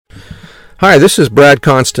Hi, this is Brad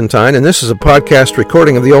Constantine, and this is a podcast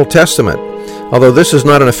recording of the Old Testament. Although this is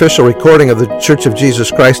not an official recording of the Church of Jesus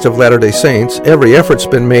Christ of Latter-day Saints, every effort's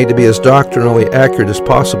been made to be as doctrinally accurate as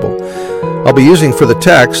possible. I'll be using for the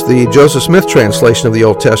text the Joseph Smith translation of the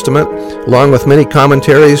Old Testament, along with many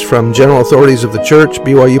commentaries from general authorities of the Church,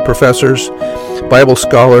 BYU professors, Bible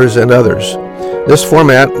scholars, and others. This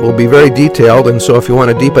format will be very detailed, and so if you want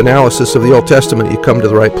a deep analysis of the Old Testament, you come to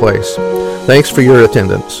the right place. Thanks for your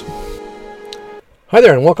attendance. Hi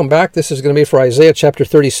there, and welcome back. This is going to be for Isaiah chapter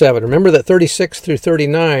 37. Remember that 36 through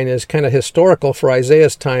 39 is kind of historical for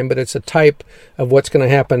Isaiah's time, but it's a type of what's going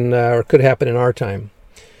to happen or could happen in our time.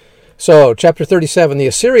 So, chapter 37, the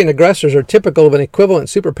Assyrian aggressors are typical of an equivalent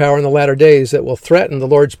superpower in the latter days that will threaten the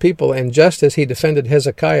Lord's people, and just as he defended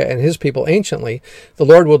Hezekiah and his people anciently, the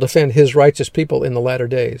Lord will defend his righteous people in the latter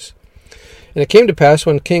days. And it came to pass,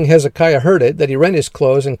 when King Hezekiah heard it, that he rent his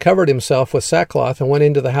clothes and covered himself with sackcloth and went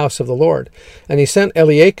into the house of the Lord. And he sent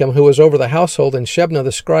Eliakim, who was over the household, and Shebna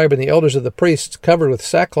the scribe, and the elders of the priests, covered with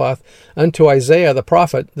sackcloth, unto Isaiah the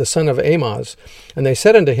prophet, the son of Amoz. And they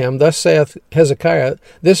said unto him, Thus saith Hezekiah,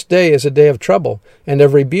 This day is a day of trouble, and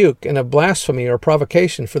of rebuke, and of blasphemy or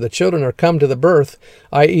provocation, for the children are come to the birth,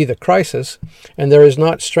 i.e. the crisis, and there is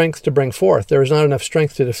not strength to bring forth. There is not enough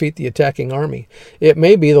strength to defeat the attacking army. It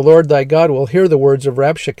may be the Lord thy God will hear the words of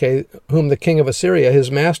Rabshakeh, whom the king of Assyria his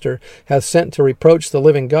master hath sent to reproach the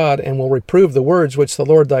living God, and will reprove the words which the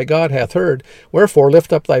Lord thy God hath heard. Wherefore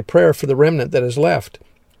lift up thy prayer for the remnant that is left.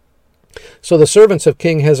 So the servants of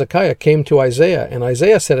King Hezekiah came to Isaiah, and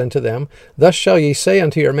Isaiah said unto them, Thus shall ye say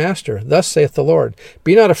unto your master, Thus saith the Lord,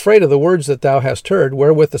 Be not afraid of the words that thou hast heard,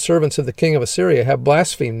 wherewith the servants of the king of Assyria have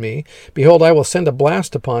blasphemed me. Behold, I will send a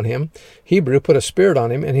blast upon him. Hebrew, put a spirit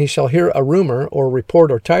on him, and he shall hear a rumor, or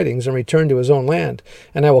report, or tidings, and return to his own land.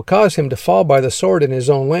 And I will cause him to fall by the sword in his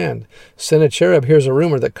own land. Sennacherib hears a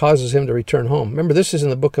rumor that causes him to return home. Remember, this is in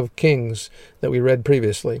the book of Kings that we read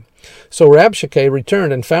previously. So Rabshakeh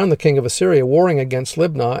returned and found the king of Assyria warring against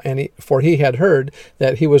Libnah, for he had heard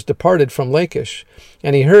that he was departed from Lachish.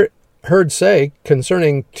 And he heard say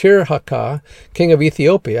concerning Tirhakah, king of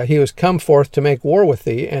Ethiopia, he was come forth to make war with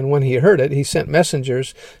thee. And when he heard it, he sent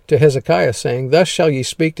messengers to Hezekiah, saying, Thus shall ye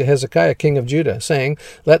speak to Hezekiah king of Judah, saying,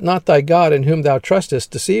 Let not thy God in whom thou trustest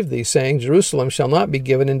deceive thee, saying, Jerusalem shall not be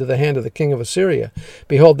given into the hand of the king of Assyria.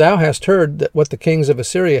 Behold, thou hast heard that what the kings of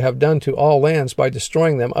Assyria have done to all lands by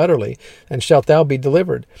destroying them utterly, and shalt thou be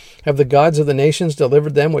delivered? Have the gods of the nations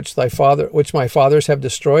delivered them which my fathers have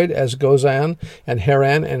destroyed, as Gozan and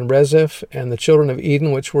Haran and Rezeph and the children of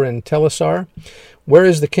Eden which were in Telassar? Where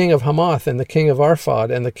is the king of Hamath and the king of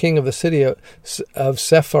Arphad and the king of the city of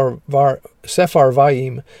Sepharvaim,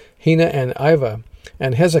 Hena and Iva?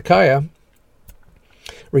 And Hezekiah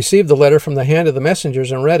received the letter from the hand of the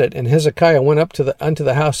messengers and read it. And Hezekiah went up unto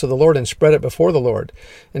the house of the Lord and spread it before the Lord.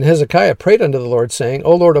 And Hezekiah prayed unto the Lord, saying,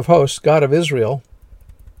 O Lord of hosts, God of Israel,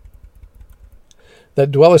 that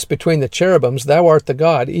dwellest between the cherubims, thou art the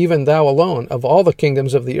God, even thou alone. Of all the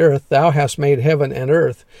kingdoms of the earth, thou hast made heaven and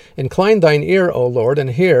earth. Incline thine ear, O Lord,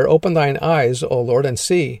 and hear. Open thine eyes, O Lord, and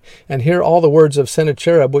see. And hear all the words of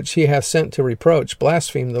Sennacherib, which he hath sent to reproach,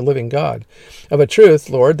 blaspheme the living God. Of a truth,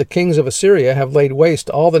 Lord, the kings of Assyria have laid waste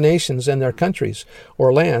all the nations and their countries,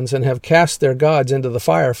 or lands, and have cast their gods into the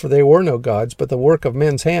fire, for they were no gods, but the work of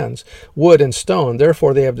men's hands, wood and stone.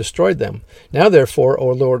 Therefore they have destroyed them. Now therefore, O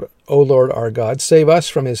Lord our God, save us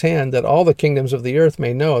from his hand, that all the kingdoms of the earth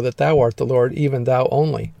may know that thou art the Lord, even thou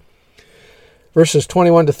only. Verses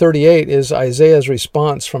 21 to 38 is Isaiah's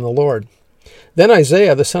response from the Lord. Then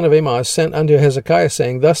Isaiah the son of Amoz sent unto Hezekiah,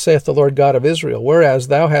 saying, Thus saith the Lord God of Israel, Whereas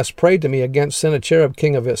thou hast prayed to me against Sennacherib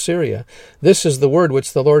king of Assyria, this is the word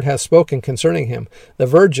which the Lord hath spoken concerning him. The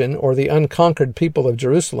virgin, or the unconquered people of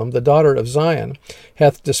Jerusalem, the daughter of Zion,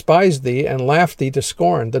 hath despised thee and laughed thee to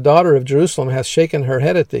scorn. The daughter of Jerusalem hath shaken her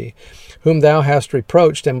head at thee, whom thou hast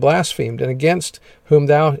reproached and blasphemed, and against whom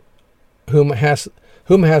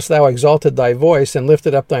hast thou exalted thy voice, and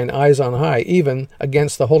lifted up thine eyes on high, even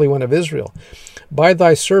against the Holy One of Israel? By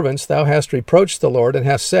thy servants thou hast reproached the Lord, and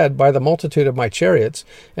hast said, By the multitude of my chariots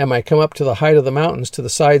am I come up to the height of the mountains, to the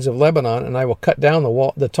sides of Lebanon, and I will cut down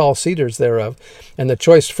the tall cedars thereof, and the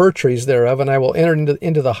choice fir trees thereof, and I will enter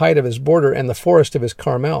into the height of his border, and the forest of his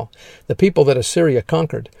Carmel, the people that Assyria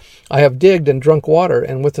conquered. I have digged and drunk water,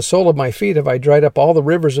 and with the sole of my feet have I dried up all the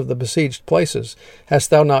rivers of the besieged places. Hast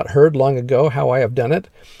thou not heard long ago how I have done it?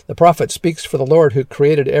 The prophet speaks for the Lord, who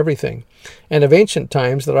created everything. And of ancient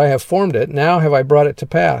times that I have formed it, now have I brought it to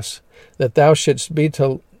pass, that thou shouldst be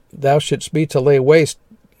to lay waste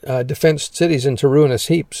defenced cities into ruinous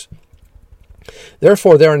heaps.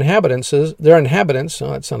 Therefore their inhabitants,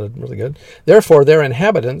 oh, that sounded really good. Therefore their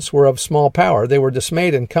inhabitants were of small power. They were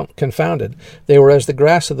dismayed and confounded. They were as the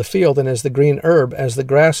grass of the field, and as the green herb, as the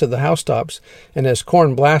grass of the housetops, and as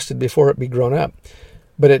corn blasted before it be grown up.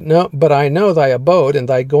 But I know thy abode, and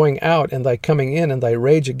thy going out, and thy coming in, and thy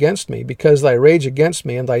rage against me, because thy rage against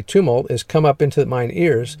me and thy tumult is come up into mine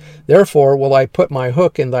ears. Therefore will I put my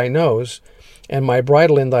hook in thy nose, and my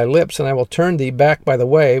bridle in thy lips, and I will turn thee back by the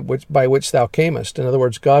way by which thou camest. In other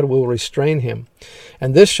words, God will restrain him.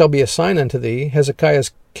 And this shall be a sign unto thee, Hezekiah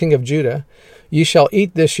king of Judah. Ye shall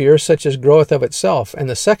eat this year such as groweth of itself, and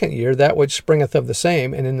the second year that which springeth of the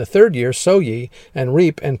same, and in the third year sow ye, and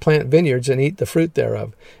reap, and plant vineyards, and eat the fruit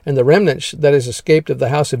thereof. And the remnant that is escaped of the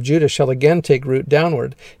house of Judah shall again take root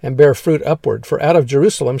downward, and bear fruit upward. For out of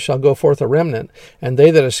Jerusalem shall go forth a remnant, and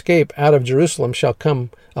they that escape out of Jerusalem shall come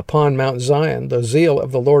upon Mount Zion. The zeal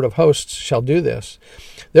of the Lord of hosts shall do this.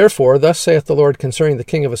 Therefore, thus saith the Lord concerning the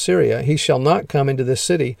king of Assyria, he shall not come into this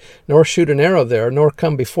city, nor shoot an arrow there, nor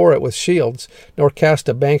come before it with shields, nor cast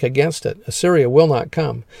a bank against it. Assyria will not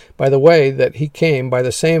come. By the way that he came, by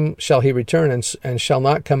the same shall he return, and shall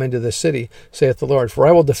not come into this city, saith the Lord. For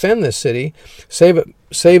I will defend this city, save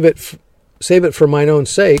it for mine own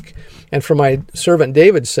sake, and for my servant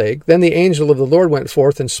David's sake. Then the angel of the Lord went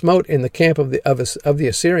forth and smote in the camp of the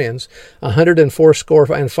Assyrians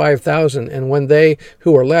 185,000. And when they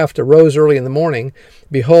who were left arose early in the morning,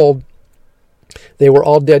 behold, they were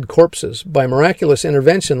all dead corpses. By miraculous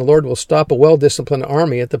intervention, the Lord will stop a well-disciplined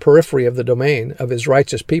army at the periphery of the domain of his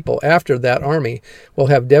righteous people, after that army will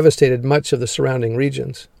have devastated much of the surrounding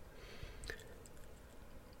regions.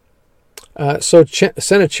 So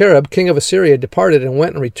Sennacherib, king of Assyria, departed and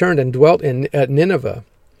went and returned and dwelt at Nineveh.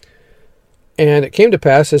 And it came to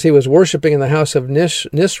pass, as he was worshipping in the house of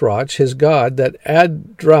Nisroch, his god, that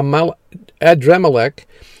Adramelech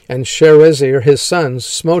and Sharezer, his sons,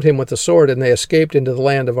 smote him with the sword, and they escaped into the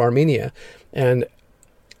land of Armenia. And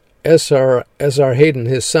Esarhaddon,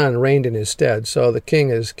 his son, reigned in his stead. So the king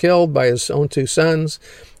is killed by his own two sons,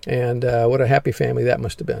 and what a happy family that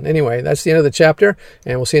must have been. Anyway, that's the end of the chapter,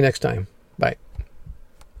 and we'll see you next time. Bye.